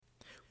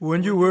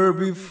when you were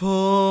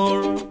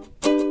before.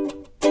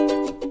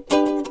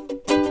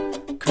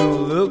 Could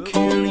look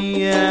in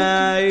the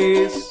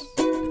eyes,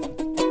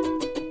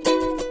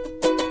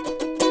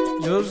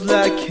 just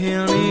like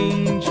an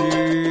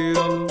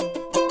angel.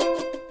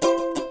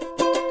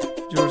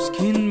 Your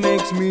skin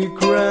makes me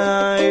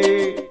cry.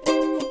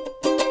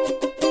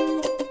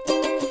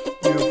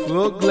 You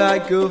look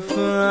like a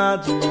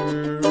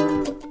father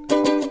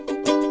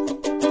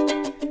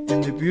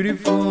in the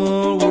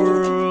beautiful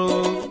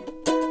world.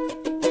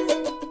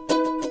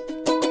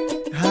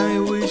 I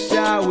wish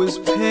I was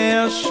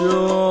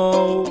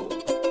special.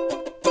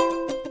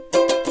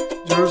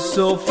 You're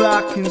so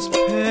fucking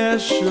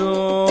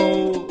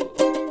special.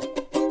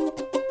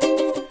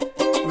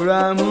 But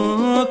I'm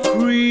a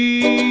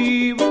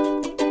creep.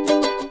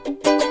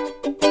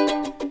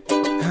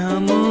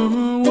 I'm a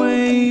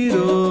waiter.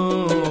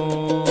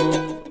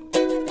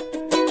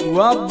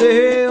 What the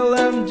hell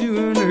I'm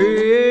doing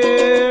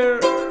here?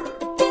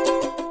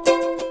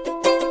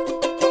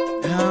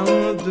 I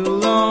don't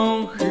belong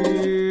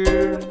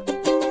here.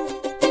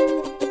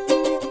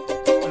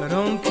 I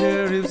don't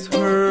care if it's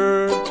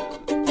hurt.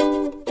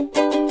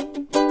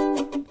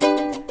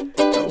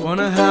 I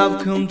wanna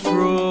have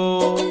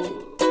control.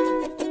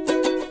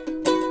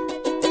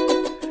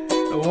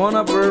 I want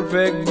a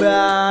perfect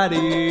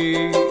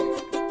body.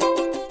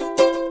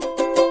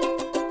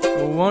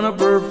 I want a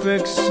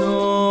perfect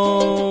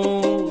soul.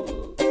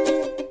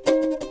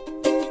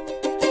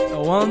 I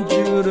want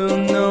you to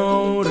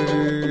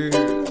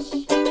notice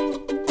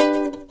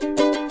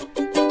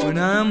when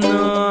I'm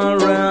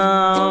not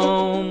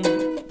around.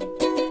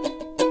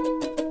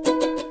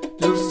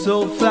 You're so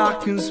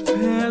fucking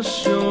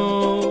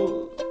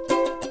special.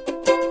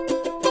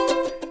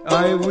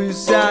 I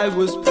wish I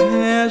was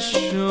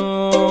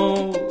special,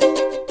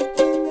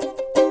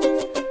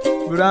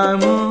 but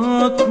I'm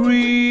a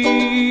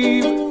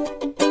creep.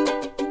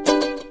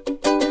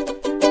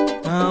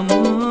 I'm a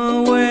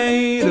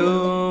waiter.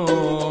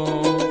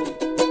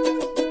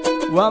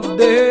 What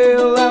the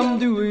hell I'm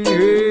doing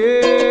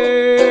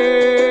here?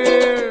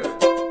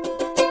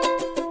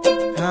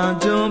 I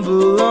don't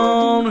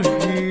belong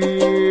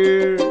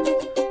here.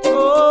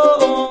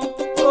 Oh,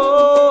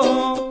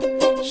 oh,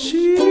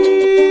 she's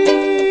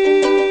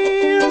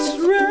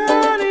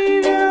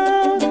running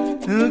out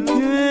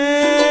again.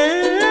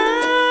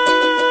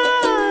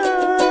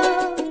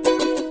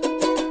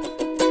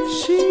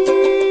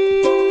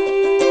 She's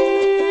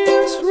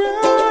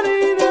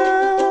running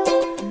out.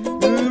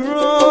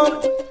 Run,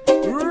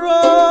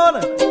 run,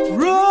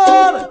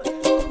 run,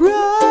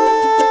 run.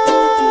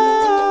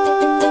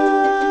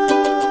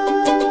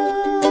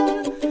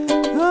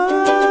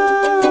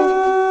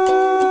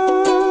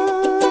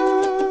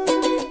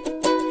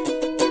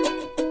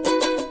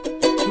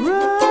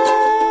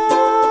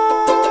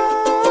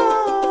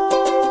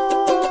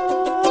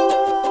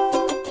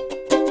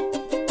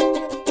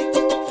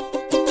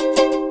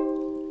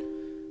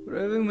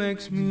 Raving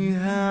makes me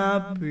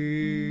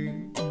happy.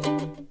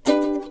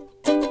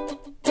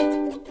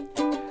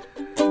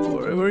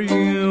 Wherever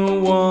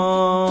you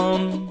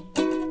want.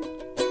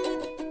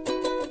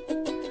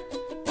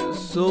 You're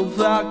so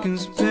fucking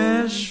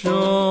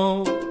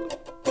special.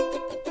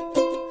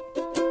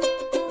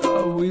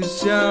 I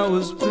wish I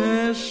was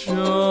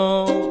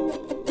special,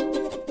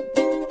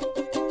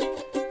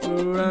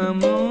 but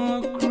I'm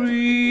a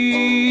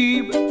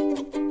creep.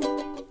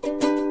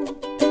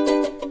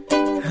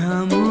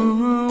 I'm a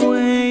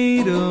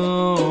waiter.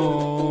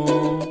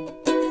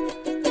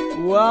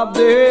 What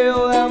the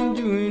hell I'm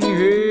doing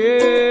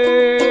here?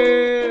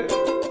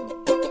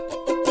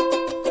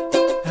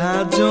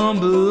 I don't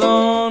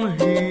belong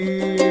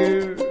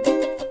here.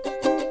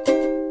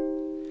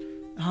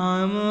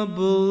 I'm a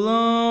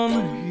belong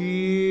here.